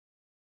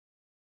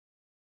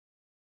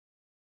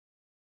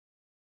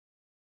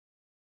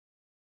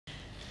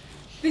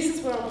this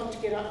is where I want to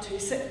get up to.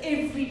 So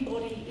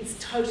everybody is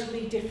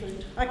totally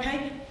different,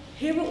 okay?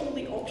 Here are all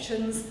the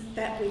options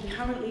that we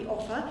currently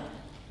offer.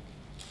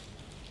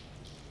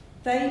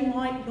 They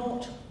might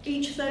not,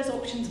 each of those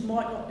options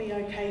might not be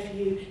okay for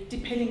you,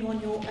 depending on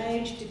your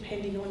age,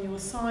 depending on your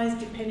size,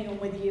 depending on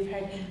whether you've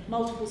had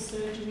multiple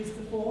surgeries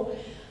before.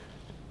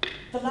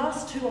 The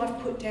last two I've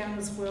put down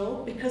as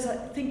well, because I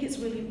think it's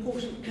really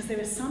important, because there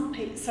are some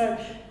people, so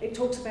it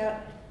talks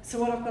about, so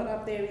what I've got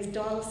up there is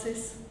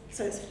dialysis,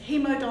 so it's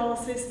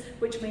hemodialysis,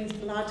 which means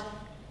blood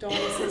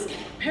dialysis,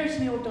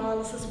 peritoneal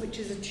dialysis, which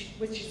is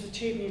a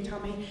tube in your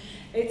tummy.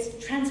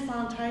 It's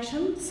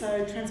transplantation,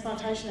 so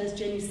transplantation, as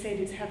Jenny said,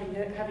 is having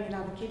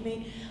another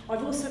kidney.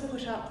 I've also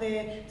put up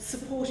there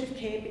supportive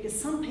care, because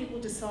some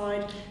people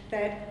decide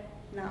that,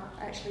 no,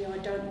 actually I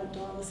don't want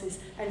dialysis.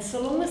 And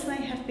so long as they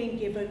have been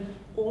given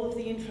all of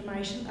the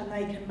information and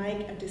they can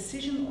make a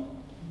decision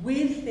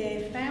with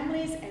their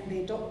families and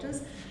their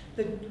doctors,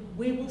 that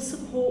we will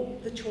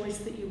support the choice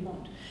that you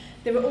want.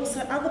 There are also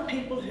other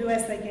people who,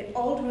 as they get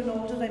older and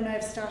older, they may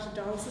have started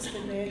dialysis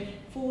when they're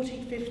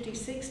 40, 50,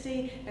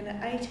 60, and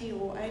at 80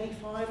 or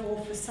 85,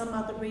 or for some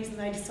other reason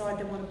they decide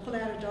they want to pull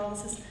out of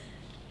dialysis.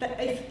 But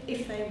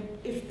if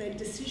their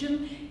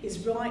decision is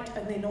right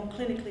and they're not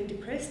clinically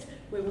depressed,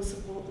 we will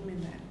support them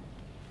in that.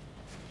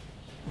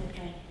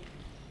 Okay.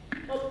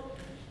 Well,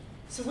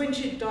 so when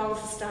should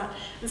dialysis start?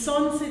 And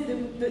Simon said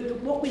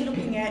that what we're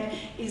looking at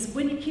is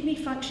when your kidney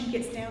function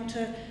gets down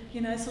to,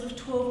 you know, sort of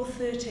 12 or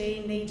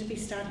 13, need to be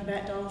starting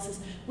about dialysis.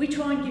 We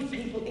try and give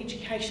people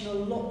education a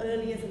lot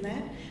earlier than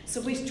that.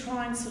 So we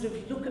try and sort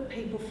of look at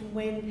people from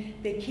when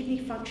their kidney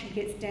function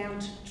gets down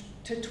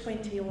to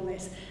 20 or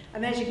less.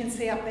 And as you can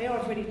see up there,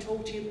 I've already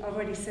talked to you, I've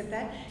already said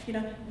that, you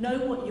know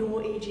what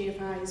your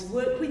EGFR is.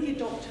 Work with your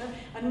doctor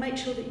and make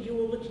sure that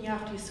you're looking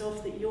after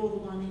yourself, that you're the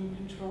one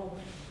in control,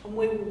 and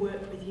we will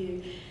work with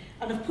you.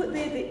 And I've put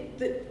there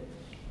that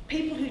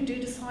people who do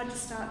decide to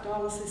start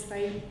dialysis,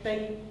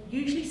 they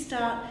usually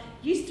start,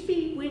 used to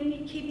be when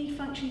your kidney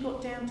function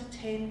got down to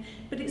 10,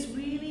 but it's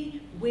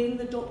really when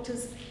the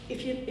doctors,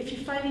 if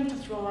you're failing to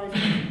thrive,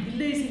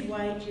 you're losing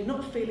weight, you're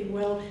not feeling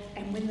well,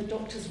 and when the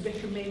doctors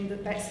recommend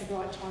that that's the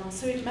right time.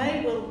 So it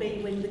may well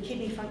be when the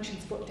kidney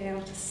function's got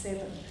down to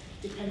 7,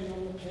 depending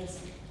on the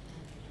person.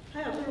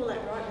 Hey, I got all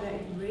that right without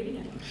even reading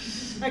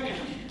it. Okay.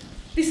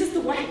 This is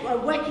the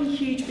whacking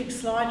huge big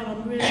slide, and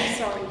I'm really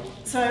sorry.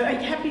 So are you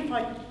happy if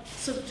I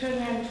sort of turn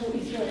around and talk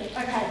you through it?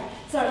 Okay,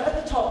 so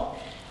at the top,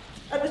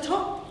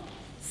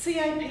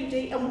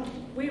 CAPD,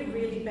 and we're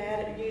really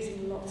bad at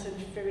using lots of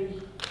very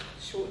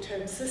short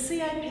terms. So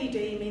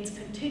CAPD means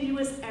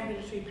continuous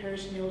ambulatory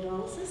peritoneal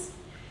dialysis.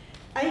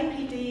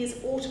 APD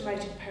is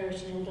automated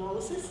peritoneal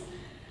dialysis.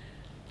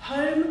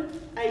 Home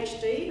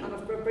HD, and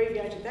I've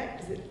abbreviated that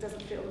because it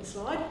doesn't fit on the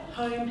slide,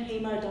 home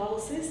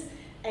hemodialysis,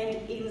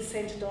 and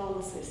in-centre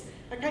dialysis.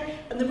 Okay?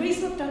 And the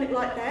reason I've done it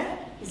like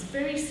that is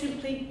very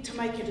simply to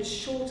make it as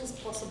short as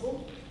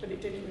possible, but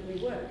it didn't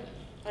really work.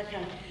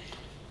 Okay.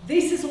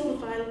 This is all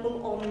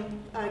available on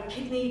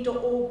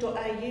kidney.org.au.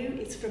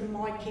 It's from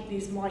My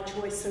Kidneys, My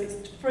Choice, so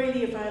it's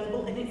freely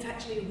available, and it's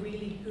actually a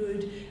really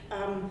good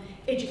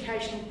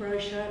educational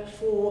brochure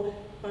for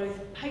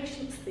both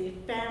patients, their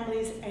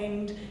families,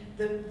 and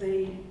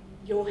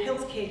your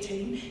healthcare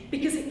team,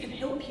 because it can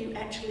help you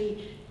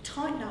actually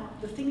tighten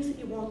up the things that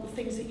you want, the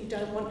things that you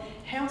don't want,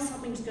 how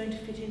something's going to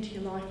fit into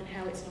your life and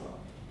how it's not.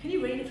 Can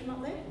you read it from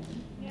up there?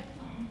 Yeah.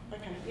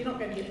 Okay, you're not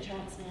going to get a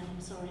chance now,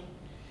 I'm sorry.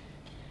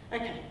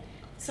 Okay,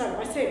 so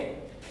I said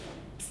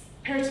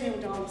peritoneal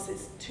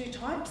dialysis, 2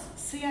 types,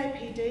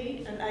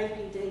 CAPD and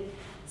APD.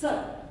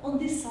 So on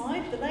this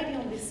side, the lady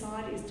on this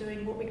side is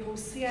doing what we call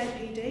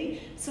CAPD,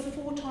 so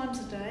 4 times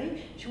a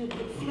day she will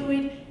put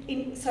fluid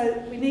in,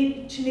 so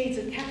she needs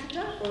a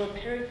catheter, or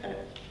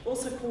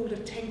also called a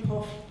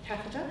Tenkoff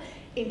catheter,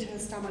 into her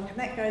stomach, and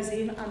that goes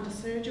in under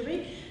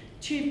surgery.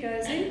 Tube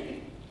goes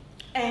in,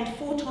 and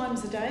 4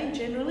 times a day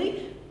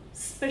generally,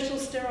 special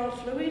sterile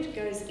fluid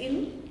goes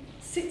in,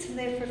 sits in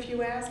there for a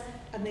few hours,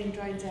 and then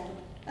drains out,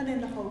 and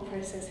then the whole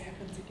process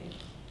happens again.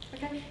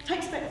 Okay? It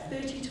takes about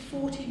 30 to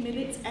 40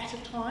 minutes at a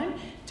time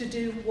to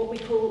do what we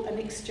call an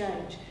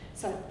exchange.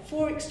 So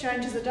 4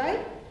 exchanges a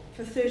day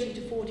for 30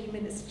 to 40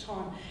 minutes at a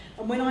time.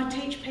 And when I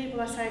teach people,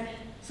 I say,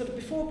 sort of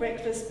before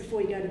breakfast,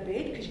 before you go to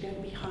bed, because you're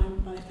going to be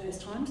home both those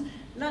times,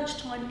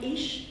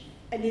 lunchtime-ish,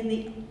 and in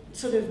the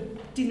sort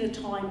of dinner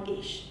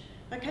time-ish.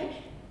 Okay?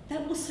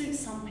 That will suit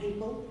some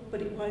people,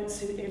 but it won't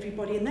suit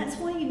everybody. And that's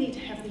why you need to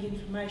have the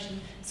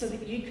information so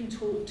that you can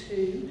talk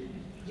to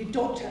your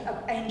doctor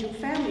and your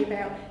family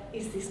about,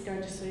 is this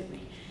going to suit me?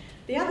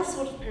 The other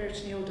sort of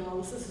peritoneal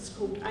dialysis is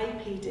called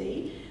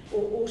APD,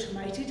 or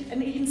automated,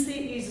 and you can see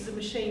it uses a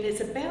machine. It's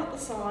about the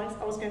size,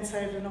 I was going to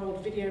say of an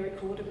old video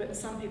recorder, but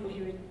some people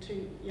here are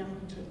too young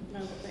to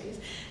know what that is.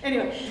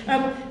 Anyway,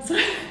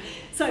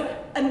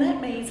 and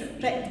that means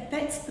that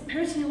that's the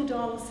peritoneal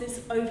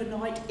dialysis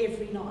overnight,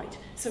 every night.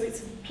 So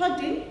it's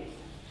plugged in,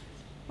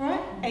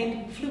 right?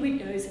 And fluid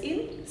goes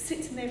in,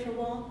 sits in there for a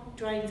while,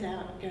 drains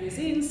out, goes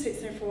in,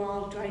 sits there for a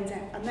while, drains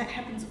out. And that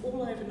happens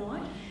all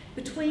overnight,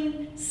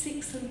 between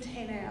 6 and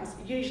 10 hours,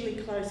 usually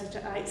closer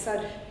to 8.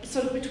 So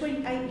sort of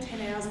between 8 and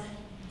 10 hours,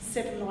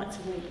 7 nights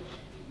a week.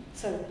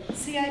 So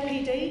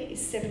COPD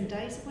is 7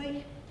 days a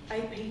week,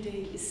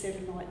 APD is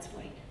 7 nights a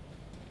week.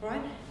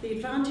 Right? The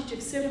advantage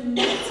of 7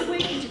 nights a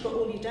week is you've got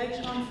all your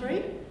daytime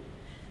free.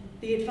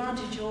 The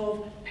advantage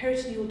of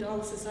peritoneal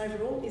dialysis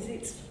overall is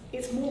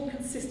it's more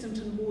consistent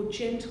and more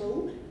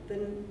gentle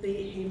than the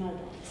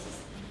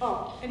hemodialysis.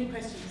 Oh, any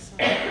questions?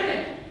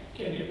 Can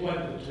you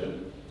blend the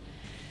two?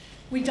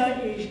 We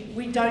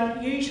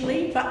don't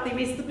usually, but there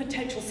is the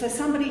potential. So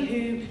somebody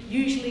who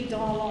usually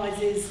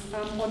dialyses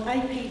on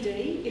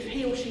APD, if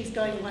he or she's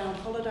going away on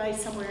holiday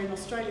somewhere in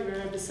Australia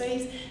or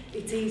overseas,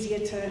 it's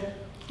easier to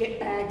get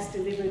bags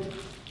delivered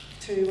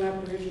to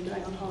wherever you're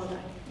going on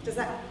holiday. Does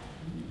that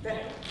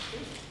help?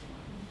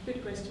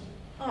 Good question.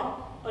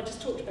 Oh, I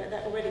just talked about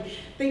that already.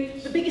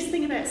 The biggest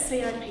thing about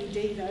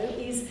COPD though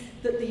is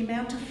that the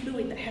amount of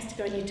fluid that has to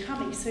go in your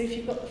tummy. So if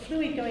you've got the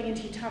fluid going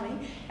into your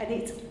tummy and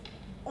it's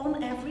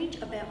on average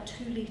about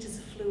 2 litres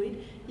of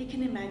fluid, you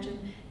can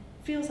imagine,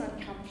 feels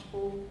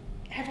uncomfortable,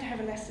 have to have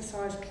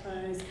elasticized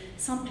clothes.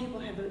 Some people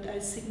have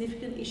a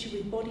significant issue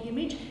with body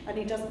image, and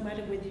it doesn't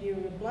matter whether you're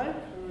a bloke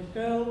or a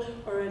girl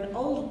or an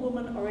older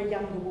woman or a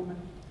younger woman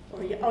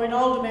or an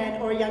older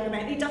man or a younger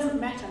man. It doesn't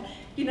matter.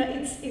 You know,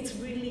 it's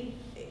really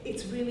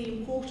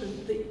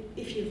important that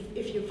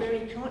if you're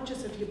very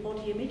conscious of your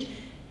body image,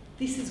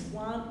 this is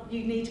one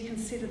you need to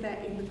consider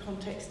that in the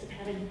context of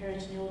having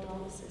peritoneal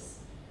dialysis.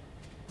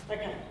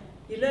 Okay,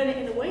 you learn it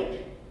in a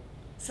week,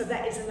 so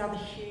that is another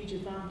huge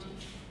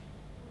advantage.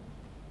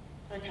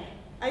 Okay,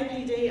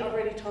 APD, I've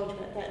already told you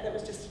about that. That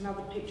was just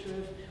another picture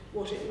of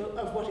what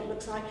it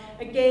looks like.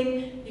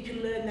 Again, you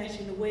can learn that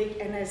in a week,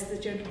 and as the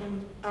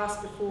gentleman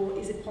asked before,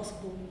 is it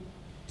possible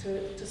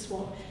to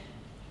swap?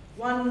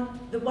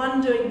 The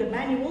one doing the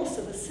manual,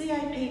 so the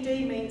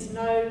CAPD means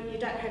no, you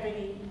don't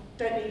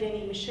need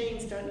any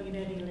machines, don't need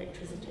any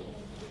electricity.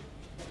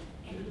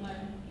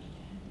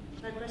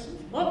 No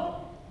questions? What?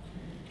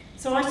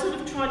 So I sort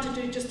of tried to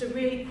do just a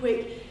really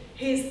quick,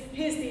 here's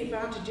the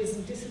advantages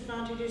and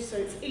disadvantages. So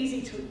it's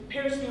easy to,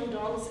 peritoneal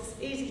dialysis,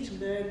 easy to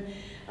learn.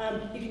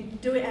 You can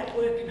do it at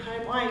work and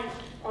home.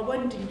 I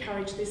wouldn't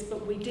encourage this,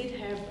 but we did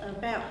have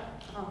about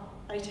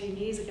 18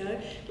 years ago,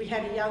 we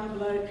had a young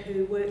bloke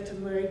who worked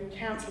in the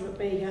council at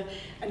Bega,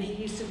 and he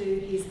used to do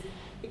his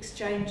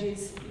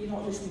exchanges, you're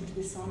not listening to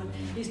this, Simon,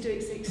 he used to do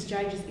his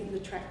exchanges in the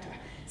tractor.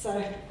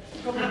 So,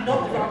 probably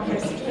not the right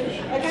person to do.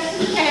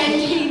 Okay?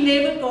 And he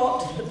never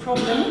got the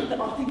problem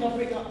that I think I've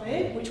written up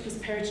there, which was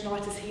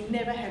peritonitis. He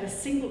never had a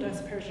single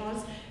dose of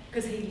peritonitis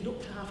because he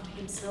looked after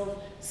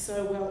himself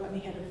so well, and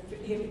he had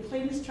the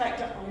cleanest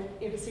tractor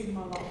I've ever seen in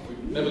my life.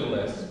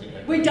 Nevertheless,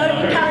 we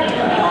don't encourage it.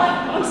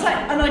 I'm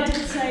saying, and I did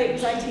say it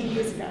was 18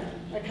 years ago,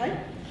 okay?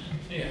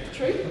 Yeah.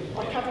 True?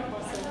 I covered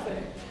myself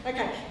there.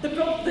 Okay,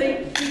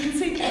 you can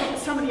see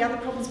some of the other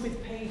problems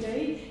with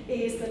PD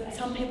is that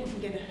some people can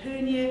get a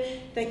hernia,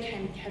 they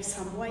can have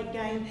some weight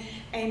gain,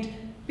 and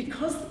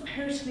because the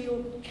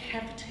peritoneal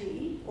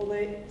cavity,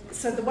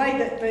 so the way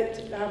that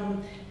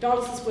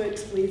dialysis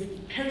works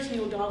with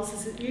peritoneal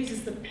dialysis, it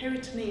uses the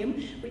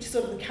peritoneum, which is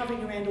sort of the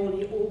covering around all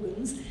your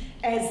organs,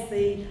 as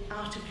the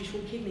artificial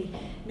kidney.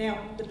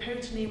 Now, the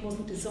peritoneum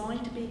wasn't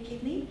designed to be a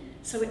kidney,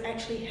 so it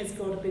actually has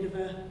got a bit of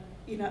a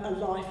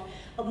life.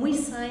 And we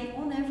say,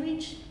 on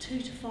average, 2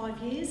 to 5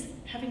 years.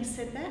 Having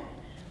said that,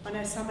 I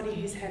know somebody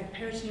who's had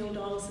peritoneal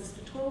dialysis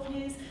for 12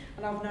 years,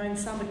 and I've known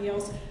somebody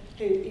else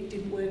who it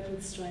didn't work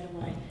with straight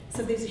away.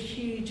 So there's a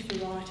huge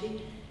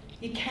variety.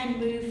 You can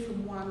move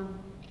from one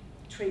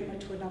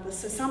treatment to another.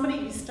 So somebody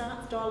who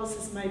starts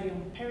dialysis maybe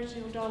on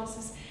peritoneal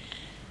dialysis,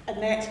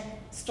 and that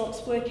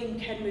stops working,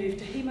 can move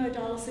to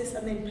hemodialysis,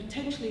 and then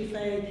potentially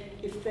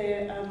if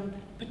they're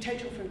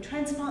potential for a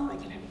transplant, they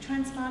can have a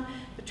transplant.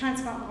 The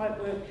transplant might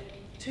work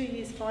 2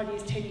 years, 5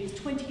 years, 10 years,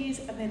 20 years,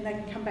 and then they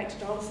can come back to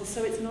dialysis.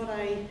 So it's not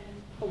a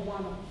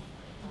one-off.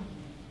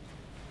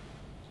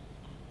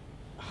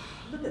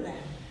 Look at that.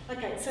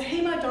 Okay, so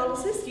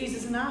hemodialysis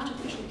uses an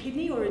artificial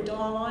kidney or a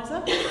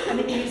dialyser, and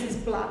it uses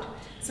blood.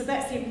 So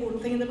that's the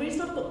important thing. And the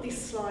reason I've got this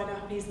slide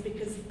up is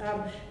because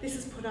this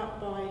is put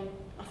up by,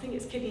 I think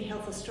it's Kidney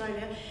Health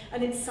Australia,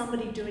 and it's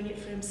somebody doing it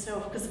for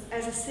himself. Because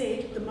as I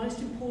said, the most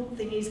important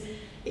thing is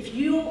if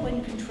you're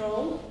in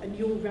control and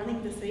you're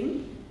running the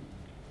thing,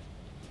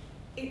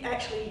 it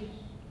actually,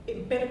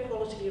 in better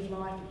quality of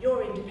life,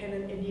 you're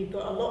independent and you've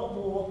got a lot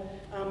more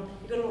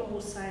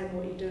say in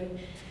what you're doing.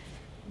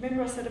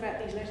 Remember I said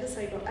about these letters, so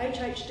you've got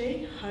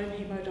HHD, home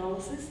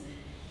hemodialysis,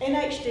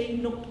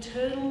 NHD,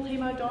 nocturnal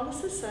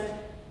hemodialysis, so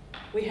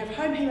we have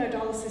home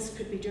hemodialysis,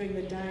 could be during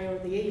the day or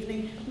the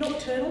evening.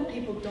 Nocturnal,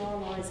 people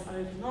dialyse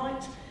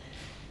overnight.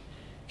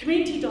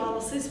 Community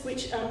dialysis,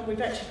 which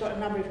we've actually got a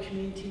number of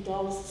community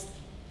dialysis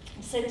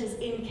centres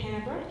in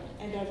Canberra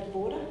and over the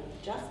border,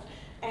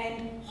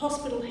 and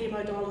hospital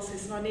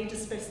hemodialysis, and I need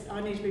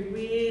to be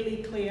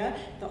really clear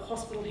that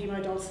hospital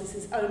hemodialysis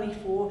is only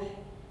for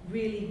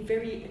really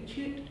very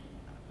acute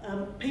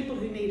people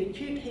who need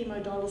acute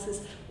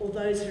haemodialysis or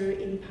those who are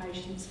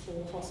inpatients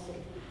for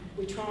hospital.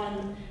 We try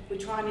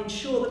and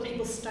ensure that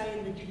people stay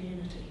in the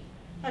community.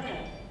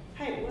 Okay,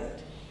 hey, it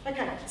worked.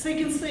 Okay, so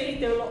you can see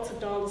there are lots of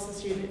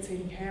dialysis units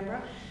in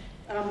Canberra.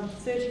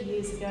 30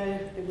 years ago,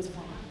 there was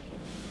one.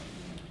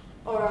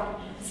 All right,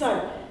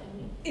 so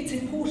it's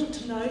important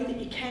to know that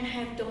you can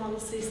have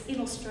dialysis in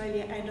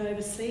Australia and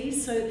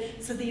overseas. So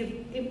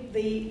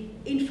the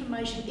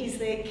information is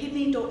there.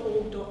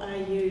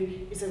 Kidney.org.au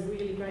is a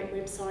really great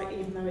website,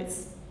 even though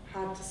it's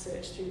hard to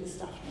search through the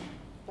stuff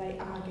now. They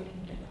are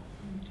getting better.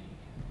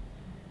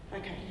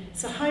 Okay,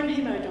 so home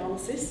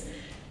haemodialysis.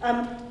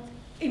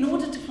 In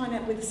order to find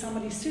out whether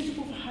somebody is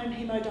suitable for home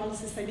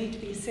haemodialysis, they need to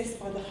be assessed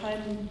by the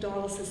home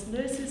dialysis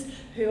nurses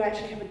who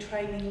actually have a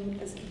training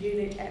as a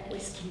unit at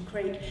Western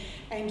Creek.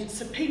 And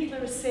so people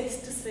are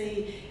assessed to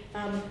see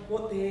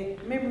what their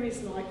memory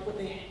is like, what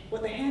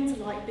their hands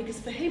are like, because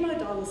for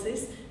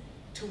haemodialysis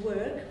to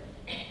work,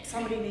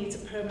 somebody needs a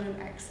permanent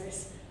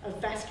access, a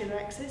vascular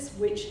access,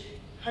 which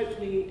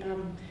hopefully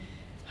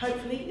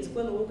is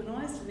well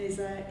organised and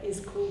is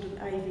called an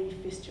AV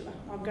fistula.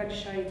 I'm going to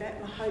show you that,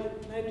 and I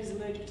hope nobody's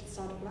allergic to the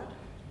sight of blood,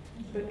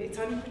 but it's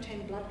only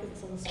pretend blood because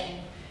it's on the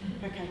screen.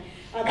 Okay.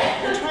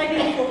 The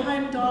training for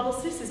home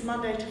dialysis is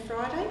Monday to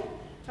Friday,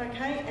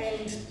 okay,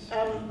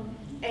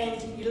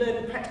 and you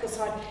learn the practical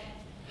side.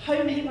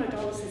 Home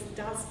haemodialysis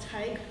does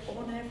take,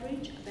 on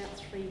average, about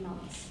 3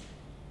 months.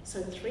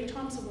 So 3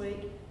 times a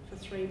week for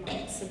 3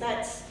 months. So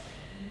that's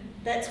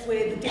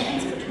where the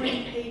difference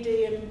between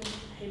PD and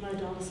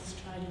haemodialysis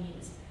training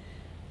is.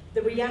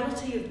 The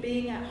reality of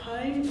being at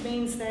home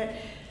means that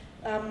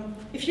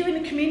if you're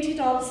in a community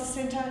dialysis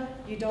centre,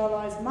 you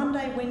dialyse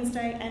Monday,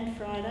 Wednesday and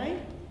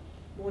Friday,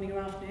 morning or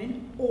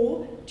afternoon,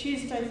 or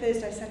Tuesday,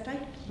 Thursday, Saturday,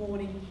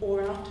 morning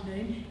or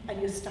afternoon, and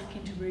you're stuck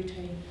into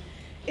routine.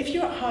 If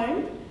you're at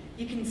home,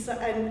 you can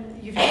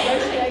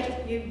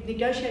you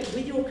negotiate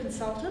with your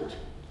consultant,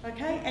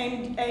 okay,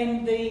 and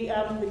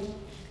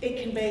it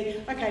can be,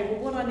 okay, well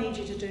what I need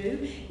you to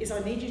do is I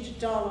need you to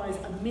dialyse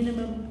a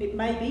minimum, it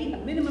may be a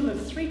minimum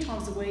of 3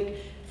 times a week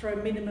for a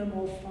minimum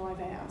of 5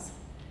 hours.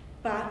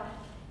 But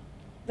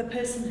the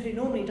person who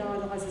normally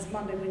dialyses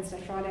Monday,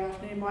 Wednesday, Friday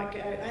afternoon might go,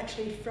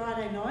 actually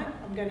Friday night,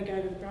 I'm going to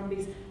go to the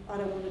Brumbies, I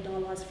don't want to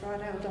dialyse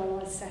Friday, I'll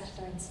dialyse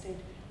Saturday instead.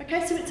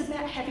 Okay, so it's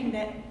about having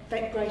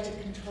that greater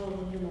control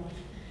on your life.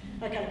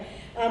 Okay,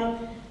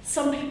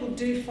 some people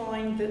do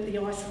find that the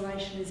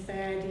isolation is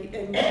bad,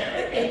 and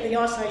the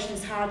isolation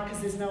is hard because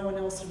there's no one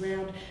else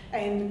around,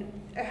 and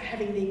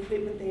having the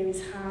equipment there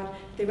is hard.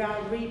 There are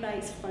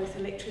rebates for both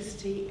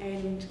electricity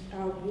and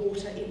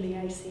water in the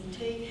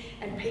ACT,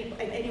 and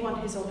anyone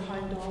who's on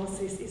home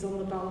dialysis is on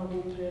the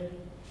vulnerable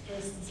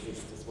persons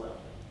list as well.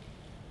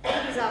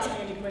 Nobody's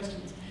asking any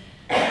questions.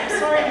 I'm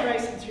sorry I'm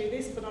racing through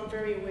this, but I'm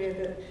very aware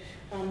that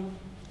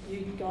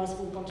you guys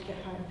all want to get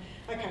home.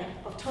 Okay,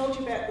 I've told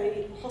you about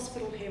the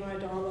hospital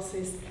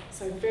haemodialysis,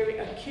 so very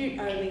acute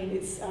only, and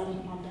it's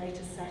Monday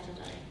to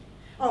Saturday.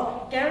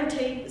 Oh,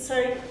 guaranteed,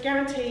 so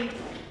guaranteed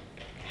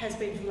has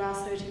been for the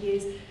last 30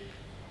 years.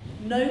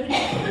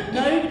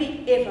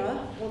 Nobody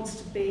ever wants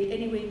to be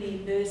anywhere near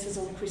nurses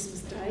on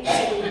Christmas Day,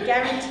 so we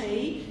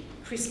guarantee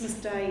Christmas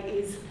Day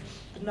is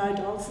no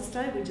dialysis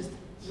day, we just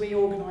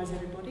reorganise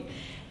everybody.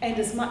 And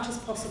as much as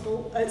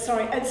possible, and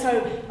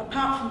so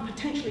apart from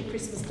potentially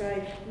Christmas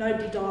Day,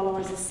 nobody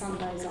dialyses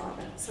Sundays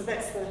either. So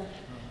that's the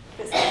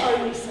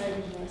only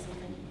saving grace,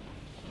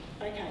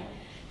 I think. Okay,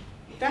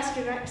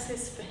 vascular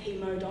access for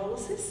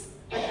haemodialysis.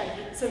 Okay,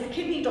 so the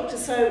kidney doctor,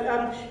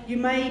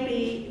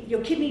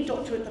 your kidney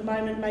doctor at the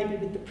moment may be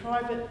with the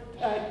private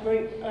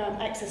group,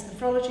 Access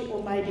Nephrology,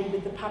 or maybe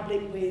with the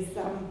public with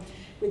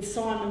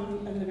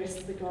Simon and the rest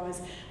of the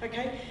guys.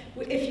 Okay,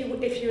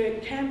 if you're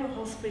at Canberra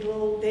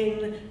Hospital,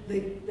 then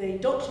the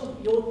doctor,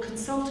 your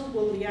consultant,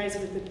 will liaise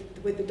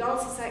with the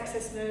dialysis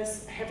access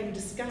nurse, having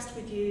discussed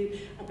with you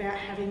about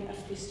having a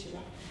fistula.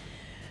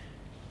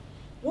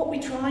 What we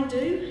try and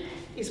do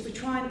is we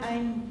try and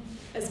aim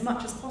as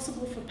much as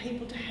possible for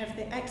people to have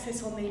their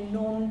access on their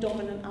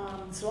non-dominant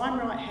arm. So I'm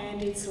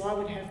right-handed, so I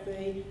would have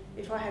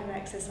if I had an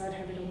access, I'd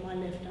have it on my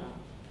left arm.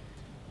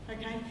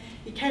 Okay,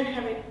 you can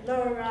have it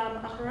lower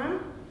arm, upper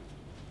arm.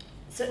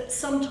 So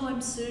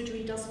sometimes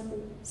surgery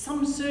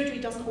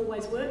doesn't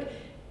always work.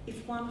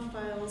 If one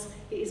fails,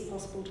 it is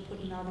possible to put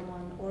another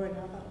one or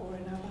another.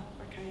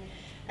 Okay,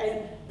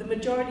 and the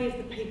majority of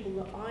the people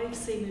that I've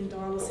seen in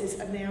dialysis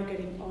are now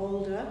getting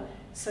older,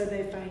 so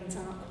their veins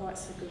aren't quite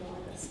so good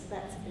either. So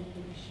that's a big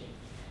issue.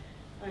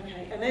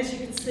 Okay, and as you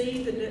can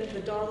see, the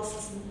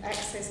dialysis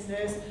access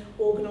nurse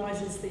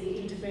organises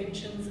the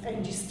interventions,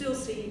 and you still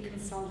see your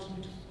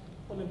consultant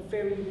on a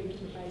very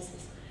regular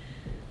basis.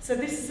 So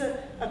this is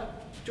a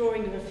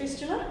drawing of a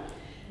fistula.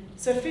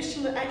 So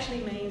fistula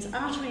actually means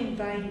artery and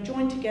vein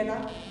joined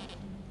together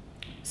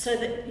so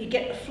that you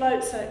get the flow.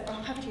 So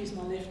I'll have to use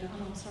my left arm,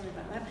 I'm sorry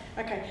about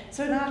that. Okay,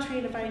 so an artery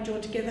and a vein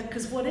joined together,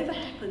 because whatever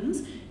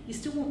happens, you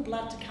still want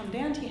blood to come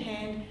down to your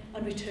hand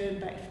and return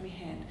back from your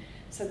hand.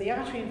 So the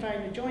artery and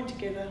vein are joined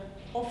together,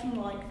 often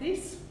like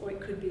this, or it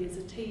could be as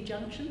a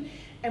T-junction.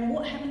 And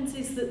what happens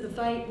is that the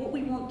vein, what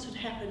we want to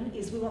happen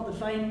is we want the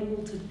vein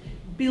wall to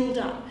build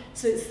up.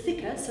 So it's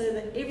thicker, so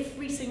that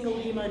every single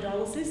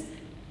hemodialysis,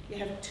 you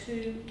have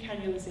 2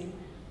 cannulas in.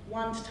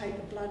 One to take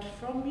the blood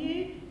from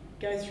you,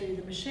 go through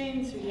the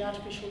machine, through the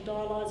artificial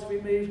dialyzer,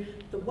 remove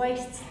the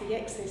wastes, the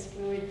excess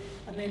fluid,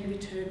 and then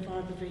return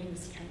via the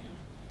venous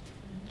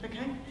cannula.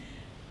 Okay?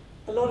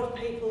 A lot of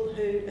people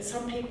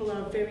some people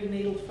are very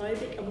needle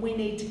phobic, and we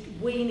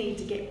need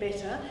to get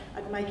better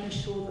at making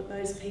sure that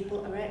those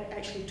people are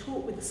actually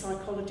taught with a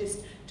psychologist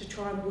to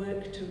try and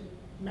work to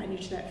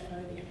manage that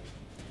phobia.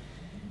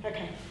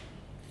 Okay,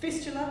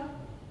 fistula,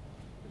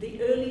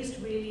 the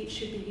earliest really it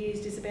should be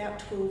used is about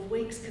 12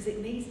 weeks because it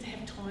needs to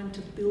have time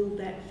to build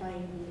that vein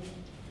wall.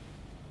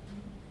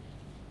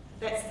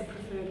 That's the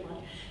preferred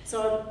one.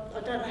 So I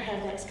don't know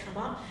how that's come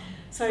up.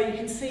 So you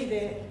can see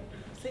there,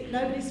 see,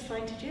 nobody's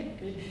fainted yet?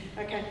 Good.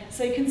 Okay,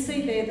 so you can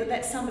see there that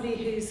that's somebody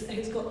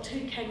who's got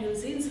 2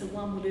 cannulas in, so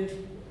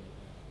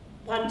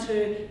one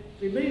to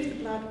remove the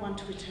blood, one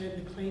to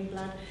return the clean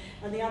blood,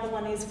 and the other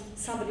one is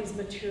somebody's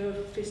mature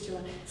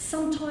fistula.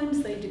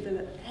 Sometimes they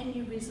develop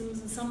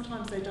aneurysms and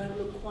sometimes they don't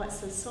look quite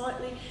so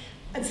sightly,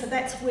 and so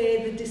that's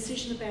where the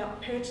decision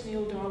about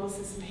peritoneal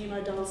dialysis and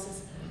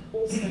hemodialysis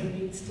also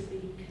needs to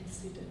be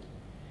considered.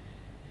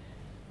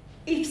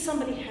 If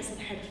somebody hasn't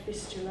had a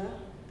fistula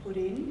put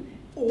in,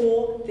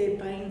 or their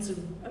veins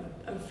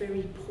are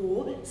very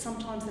poor,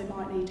 sometimes they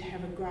might need to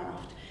have a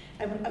graft.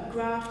 And a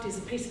graft is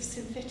a piece of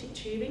synthetic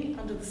tubing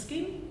under the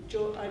skin,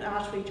 an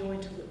artery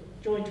joined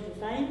to a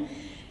vein.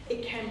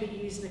 It can be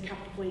used in a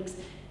couple of weeks.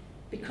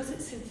 Because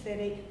it's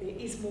synthetic, there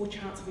is more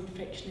chance of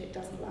infection, it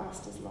doesn't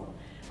last as long.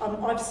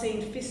 I've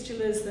seen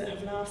fistulas that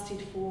have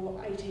lasted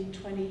for 18,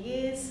 20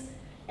 years,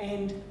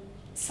 and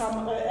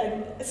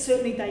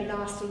certainly they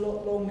last a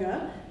lot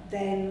longer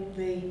than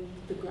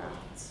the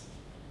grafts.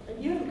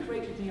 And you haven't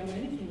corrected me on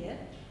anything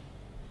yet.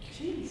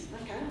 Jeez,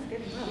 okay, I'm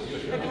getting well.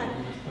 Okay,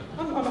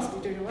 I must be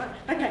doing all right.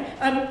 Okay,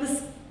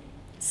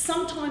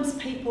 sometimes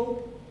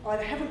people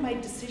either haven't made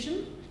a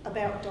decision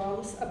about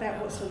dialysis,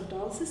 about what sort of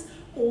dialysis,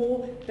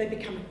 or they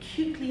become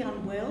acutely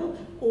unwell,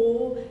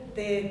 or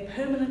their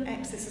permanent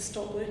access has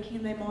stopped working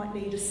and they might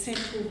need a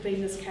central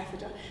venous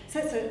catheter.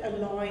 So that's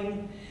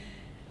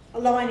a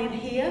line in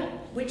here,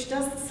 which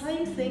does the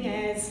same thing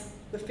as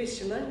the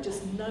fistula,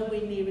 just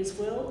nowhere near as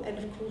well, and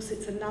of course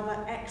it's another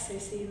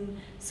access in,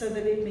 so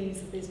that it means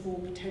that there's more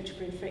potential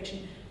for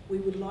infection. We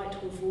would like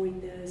to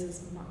avoid those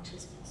as much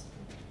as possible.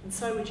 And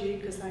so would you,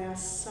 because they are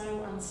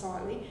so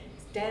unsightly.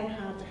 It's damn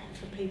hard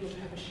for people to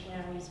have a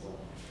shower as well.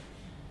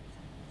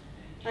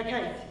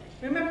 Okay,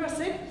 remember I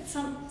said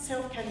some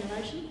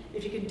self-cannulation.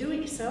 If you can do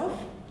it yourself,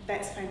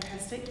 that's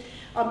fantastic.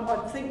 I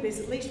think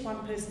there's at least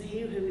one person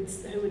here who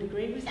would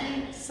agree with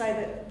me to say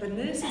that the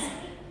nurses,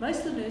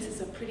 most of the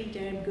nurses are pretty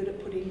damn good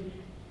at putting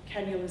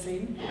cannulas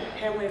in.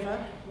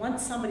 However,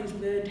 once somebody's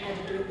learned how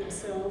to do it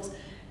themselves,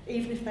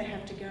 even if they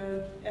have to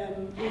go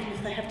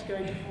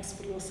into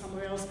hospital or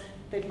somewhere else,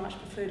 they'd much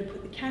prefer to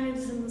put the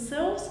cannulas in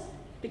themselves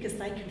because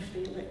they can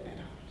feel it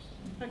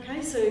better.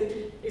 Okay, so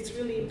it's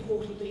really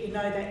important that you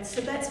know that.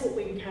 So that's what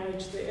we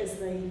encourage as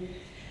the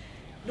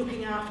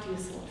looking after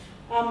yourself.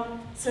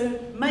 So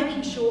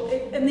making sure,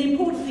 and the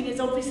important thing is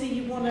obviously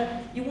you want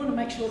to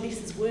make sure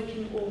this is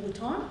working all the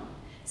time.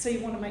 So you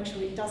want to make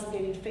sure it doesn't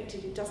get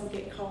infected, it doesn't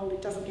get cold,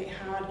 it doesn't get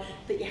hard,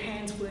 that your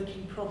hand's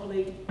working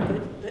properly,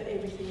 that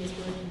everything is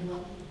working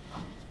well.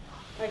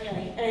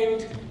 Okay,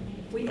 and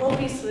we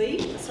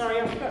obviously,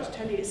 sorry I forgot to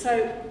tell you,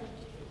 so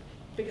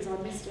because I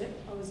missed it,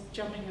 I was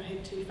jumping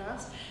ahead too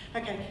fast.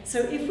 Okay, so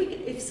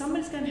if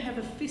somebody's going to have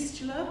a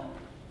fistula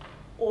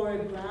or a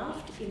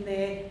graft in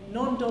their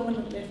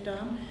non-dominant left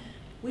arm,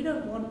 we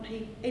don't want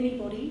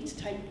anybody to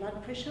take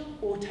blood pressure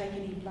or take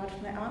any blood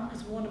from that arm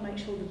because we want to make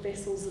sure the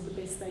vessels are the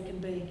best they can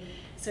be.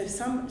 So if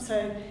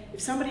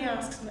somebody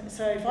asks me,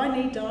 so if I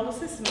need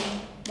dialysis and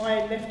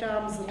my left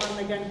arm is the one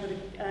they're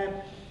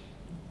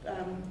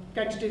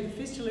going to do the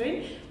fistula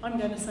in, I'm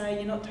going to say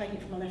you're not taking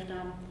it from my left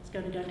arm, it's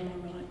going to go to my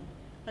right.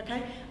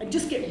 Okay, and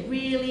just get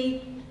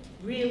really,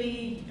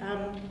 really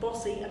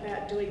bossy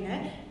about doing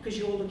that because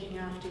you're looking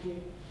after you.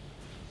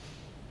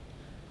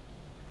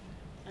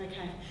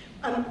 Okay.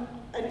 And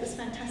it was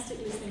fantastic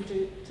listening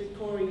to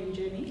Corey and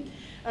Jenny.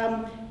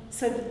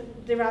 So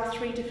there are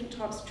 3 different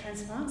types of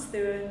transplants.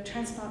 There are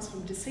transplants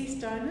from deceased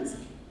donors.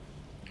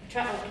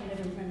 I can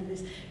never remember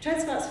this.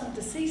 Transplants from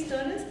deceased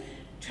donors,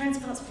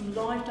 transplants from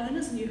live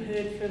donors, and you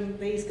heard from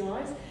these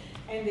guys.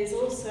 And there's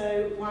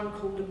also one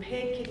called a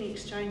paired kidney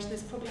exchange.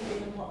 There's probably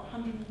been,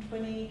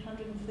 120,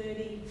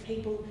 130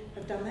 people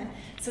have done that.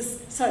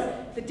 So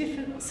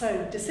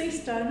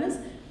deceased donors,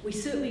 we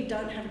certainly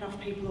don't have enough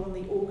people on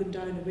the organ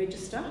donor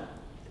register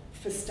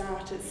for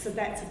starters, so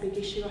that's a big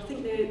issue. I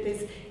think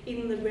there's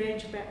in the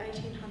range about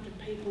 1,800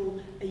 people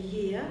a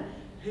year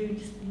who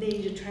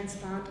need a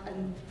transplant,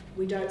 and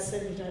we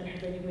certainly don't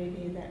have anywhere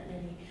near that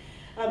many.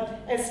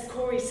 As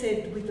Corey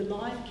said, with the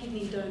live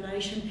kidney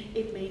donation,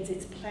 it means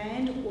it's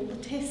planned, all the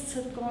tests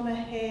have gone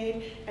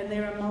ahead, and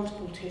there are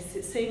multiple tests.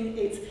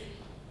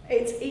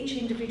 It's each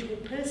individual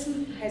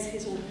person has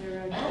his or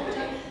her own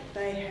doctor.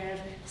 They have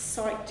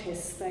site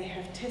tests, they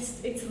have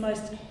tests. It's the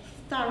most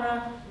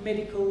thorough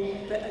medical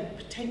that a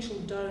potential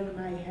donor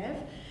may have.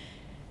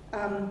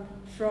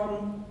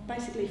 From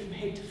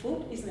head to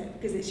foot, isn't it?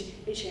 Because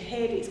it's your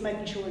head, it's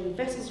making sure your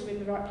vessels are in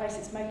the right place,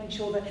 it's making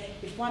sure that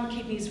if one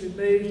kidney is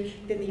removed,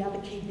 then the other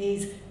kidney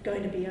is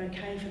going to be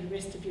okay for the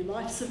rest of your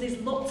life. So there's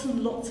lots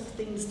and lots of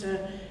things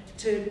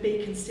to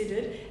be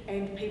considered,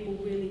 and people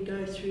really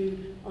go through,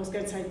 I was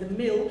going to say the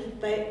mill,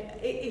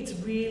 it's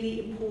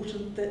really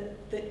important that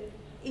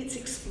it's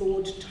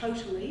explored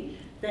totally,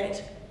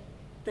 that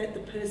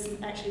the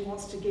person actually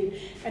wants to give.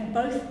 And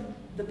both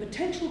the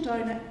potential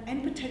donor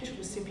and potential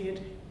recipient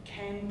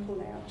can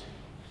pull out,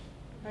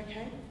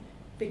 okay?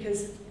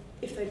 Because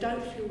if they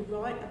don't feel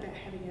right about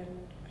having a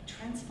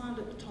transplant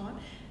at the time,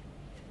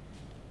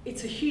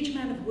 it's a huge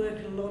amount of work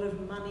and a lot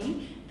of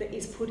money that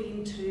is put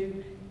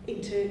into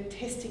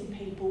testing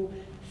people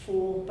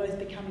for both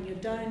becoming a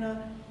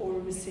donor or a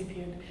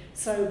recipient.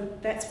 So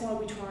that's why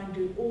we try and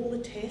do all the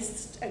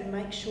tests and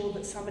make sure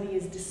that somebody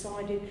has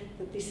decided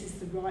that this is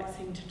the right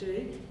thing to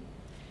do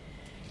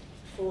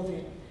for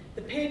them.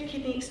 The paired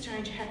kidney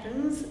exchange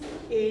happens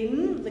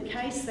in the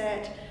case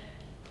that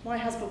my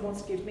husband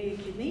wants to give me a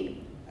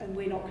kidney and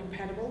we're not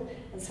compatible,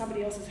 and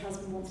somebody else's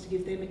husband wants to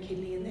give them a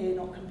kidney and they're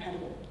not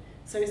compatible.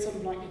 So it's sort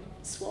of like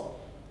a swap,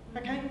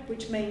 okay?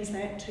 Which means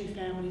that two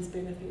families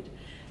benefit.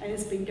 And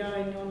it's been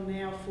going on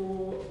now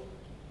for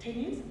 10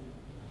 years,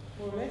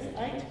 more or less,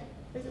 8?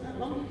 Isn't that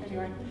long?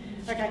 Anyway,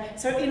 okay,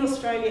 so in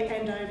Australia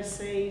and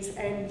overseas,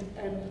 and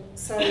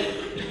so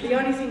the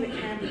only thing that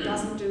Canberra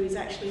doesn't do is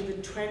actually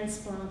the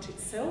transplant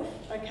itself,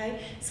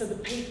 okay? So the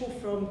people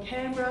from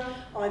Canberra,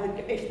 either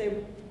if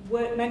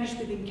they're managed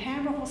within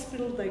Canberra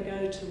Hospital, they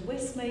go to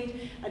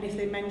Westmead, and if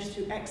they're managed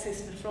through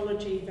Access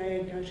Nephrology,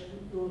 they go to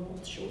Royal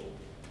North Shore.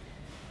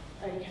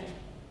 Okay.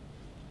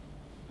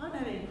 I don't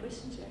have any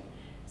questions yet.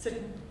 So,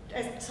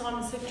 as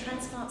Simon said,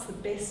 transplant's the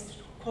best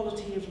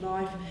quality of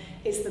life,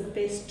 it's the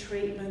best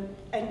treatment,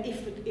 and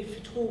if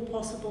at all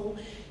possible,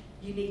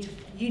 you need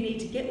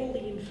to get all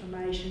the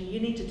information, you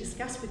need to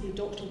discuss with your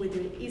doctor whether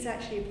it is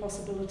actually a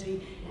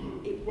possibility.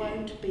 It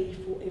won't be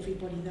for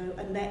everybody though,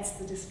 and that's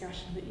the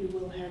discussion that you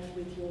will have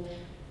with your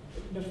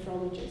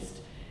nephrologist.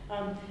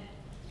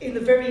 In the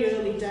very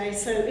early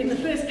days, so in the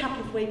first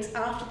couple of weeks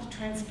after the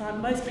transplant,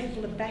 most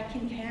people are back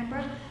in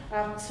Canberra,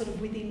 sort of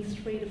within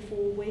 3 to 4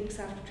 weeks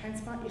after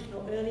transplant, if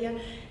not earlier,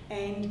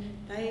 and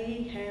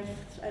they have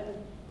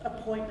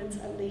appointments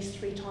at least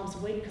 3 times a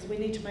week because we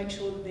need to make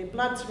sure that their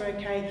bloods are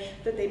okay,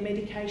 that their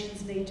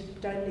medications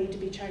don't need to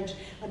be changed,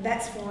 and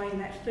that's why in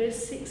that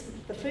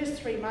the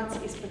first 3 months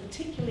is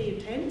particularly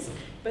intense,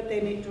 but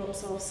then it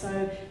drops off.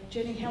 So,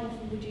 Jenny, how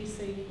often would you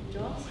see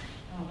Giles?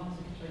 Once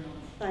every 3 months.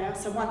 They are,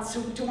 so once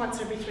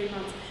every 3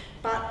 months.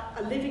 But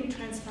a living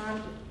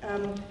transplant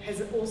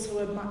has also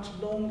a much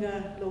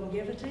longer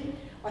longevity.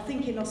 I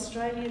think in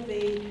Australia,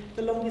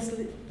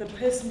 the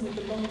person with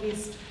the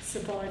longest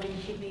surviving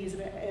kidney is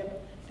about,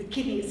 the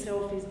kidney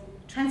itself is,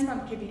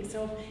 transplant kidney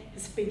itself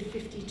has spent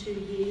 52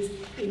 years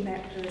in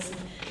that person,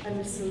 and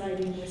this is a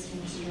lady in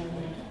Western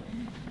Australia.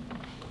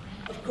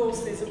 Of course,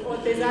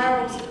 there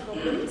are also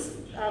problems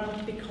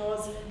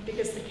because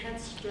the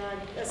cancer drug,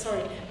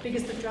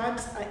 because the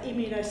drugs are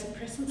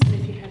immunosuppressants, and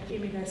if you have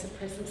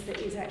immunosuppressants, there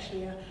is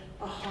actually a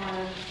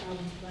higher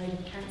rate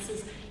of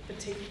cancers,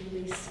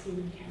 particularly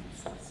skin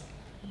cancers.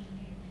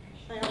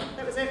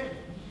 That was it.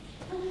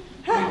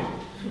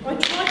 I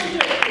tried to do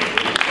it.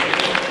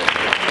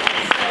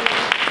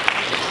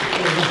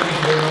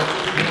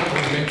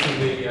 You mentioned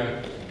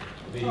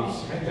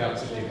these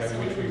handouts that you have,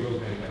 which we will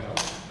hand out.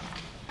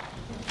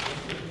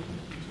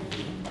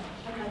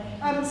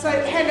 So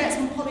handouts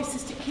on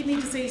polycystic kidney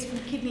disease from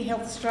Kidney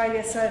Health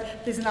Australia, so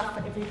there's enough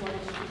for everybody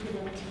if you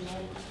want to know.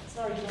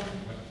 Sorry, John.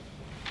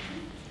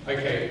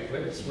 Okay,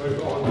 let's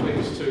move on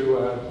please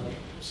to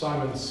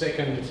Simon's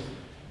second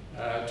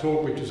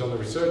talk, which is on the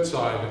research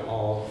side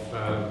of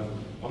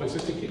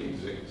polycystic kidney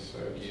disease. So,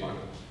 Simon.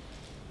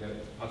 Yeah,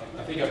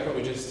 I think I'd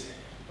probably just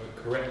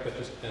correct, but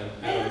just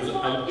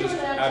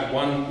add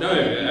one. No,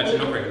 actually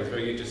not correct. It's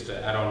very good just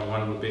to add on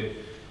one little bit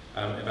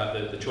about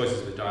the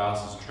choices of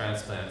dialysis and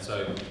transplant.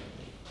 So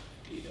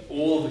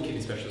all of the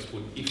kidney specialists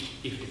would,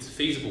 if it's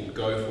feasible,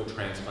 go for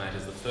transplant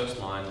as the first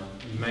line,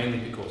 mainly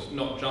because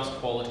not just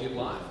quality of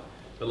life,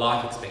 but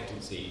life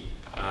expectancy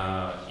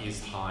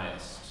is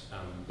highest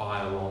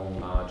by a long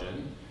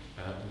margin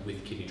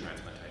with kidney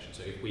transplantation.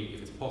 So if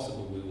it's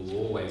possible, we will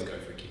always go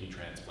for a kidney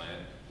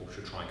transplant, or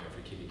should try and go for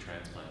a kidney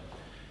transplant.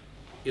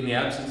 In the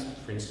absence,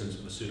 for instance,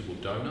 of a suitable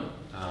donor,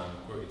 I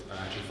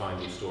actually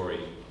find your story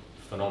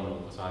phenomenal,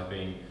 because I've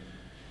been,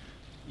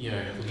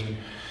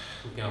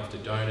 looking after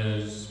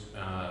donors,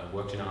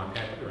 worked in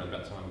IPAC around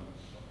that time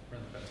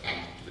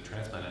to the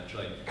transplant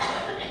actually.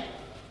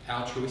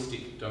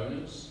 Altruistic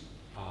donors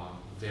are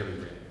very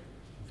rare,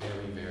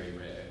 very, very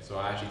rare. So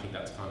I actually think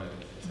that's kind of,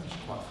 it's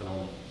actually quite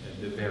phenomenal.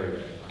 They're very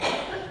rare.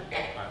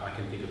 I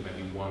can think of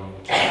maybe one or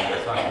two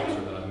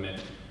cyclists that I've met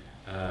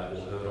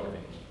or heard of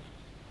in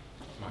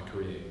my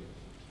career.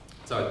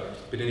 So,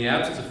 but in the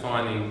absence of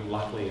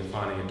luckily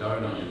finding a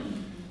donor,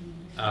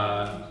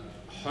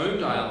 home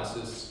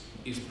dialysis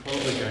is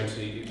probably going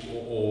to,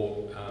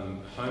 or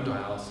home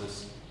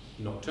dialysis,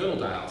 nocturnal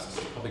dialysis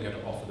is probably going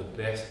to offer the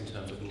best in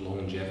terms of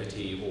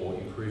longevity or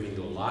improving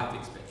your life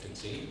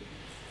expectancy.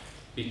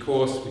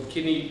 Because with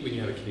kidney, when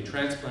you have a kidney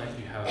transplant,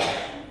 you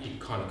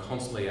kind of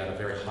constantly at a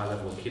very high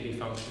level of kidney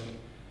function.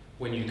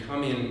 When you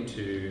come in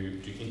to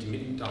do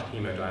intermittent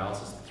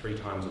hemodialysis 3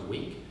 times a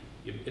week,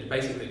 it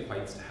basically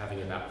equates to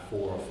having about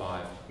 4 or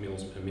 5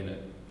 mils per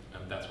minute.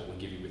 That's what we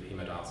give you with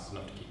hemodialysis,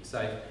 not to keep you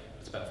safe.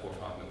 It's about 4 or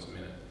 5 mils a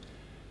minute.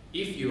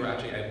 If you're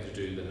actually able to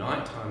do the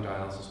nighttime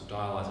dialysis or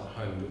dialyze at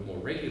home and do it more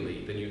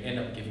regularly, then you end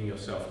up giving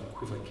yourself an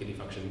equivalent kidney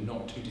function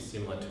not too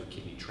dissimilar to a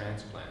kidney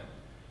transplant.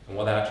 And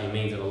what that actually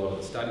means in a lot of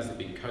the studies, the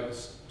big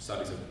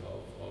studies of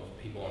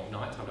people on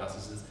nighttime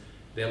dialysis, is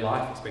their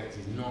life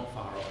expectancy is not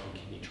far off from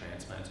kidney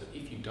transplant. So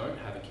if you don't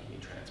have a kidney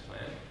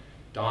transplant,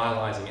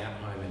 dialyzing at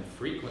home and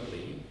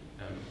frequently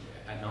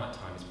at night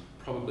time is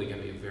probably going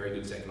to be a very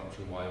good second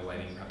option while you're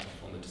waiting perhaps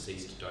on the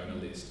deceased donor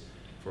list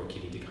for a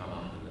kidney to come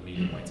up, and the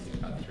median wait's been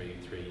about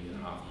 3.5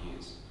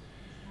 years.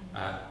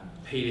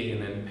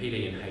 PD and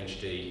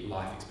HD,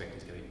 life expectancy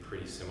is going to be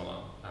pretty similar,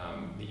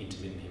 the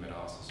intermittent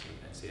hemodialysis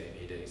and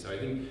CAPD. So I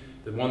think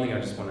the one thing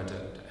I just wanted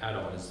to add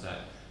on is that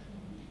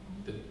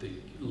the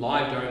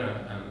live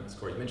donor, as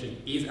Corey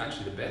mentioned, is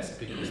actually the best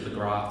because the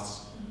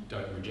grafts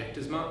don't reject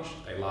as much,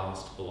 they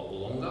last a lot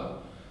longer.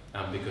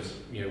 Because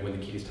when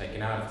the kid is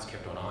taken out, if it's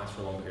kept on ice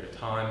for a long period of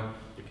time,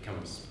 it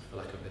becomes, for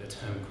lack of a better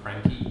term,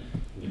 cranky.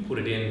 And you put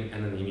it in,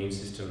 and then the immune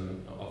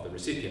system of the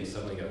recipient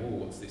suddenly go, "Oh,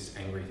 what's this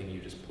angry thing you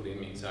just put in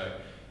me?" So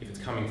if it's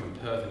coming from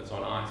Perth and it's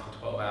on ice for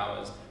 12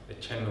 hours, they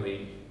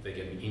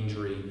get an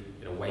injury,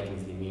 it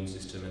awakens the immune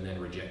system, and then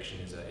rejection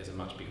is a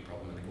much bigger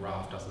problem, and the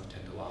graft doesn't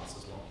tend to last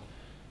as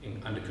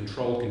long. Under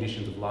controlled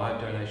conditions of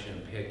live donation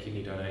and paired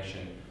kidney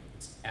donation,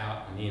 it's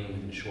out and in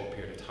within a short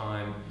period of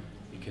time.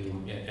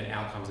 And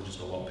outcomes are just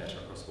a lot better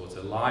across the board.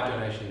 So live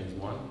donation is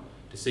 1,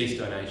 deceased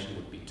donation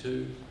would be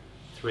 2,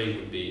 3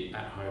 would be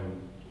at-home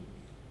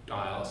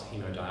dialysis,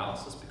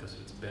 hemodialysis, because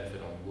of its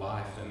benefit on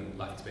life and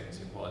life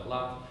expectancy and quality of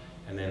life.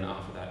 And then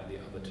after that, the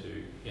other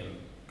 2,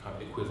 kind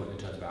of equivalent in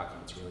terms of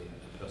outcomes. It's really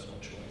a personal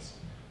choice.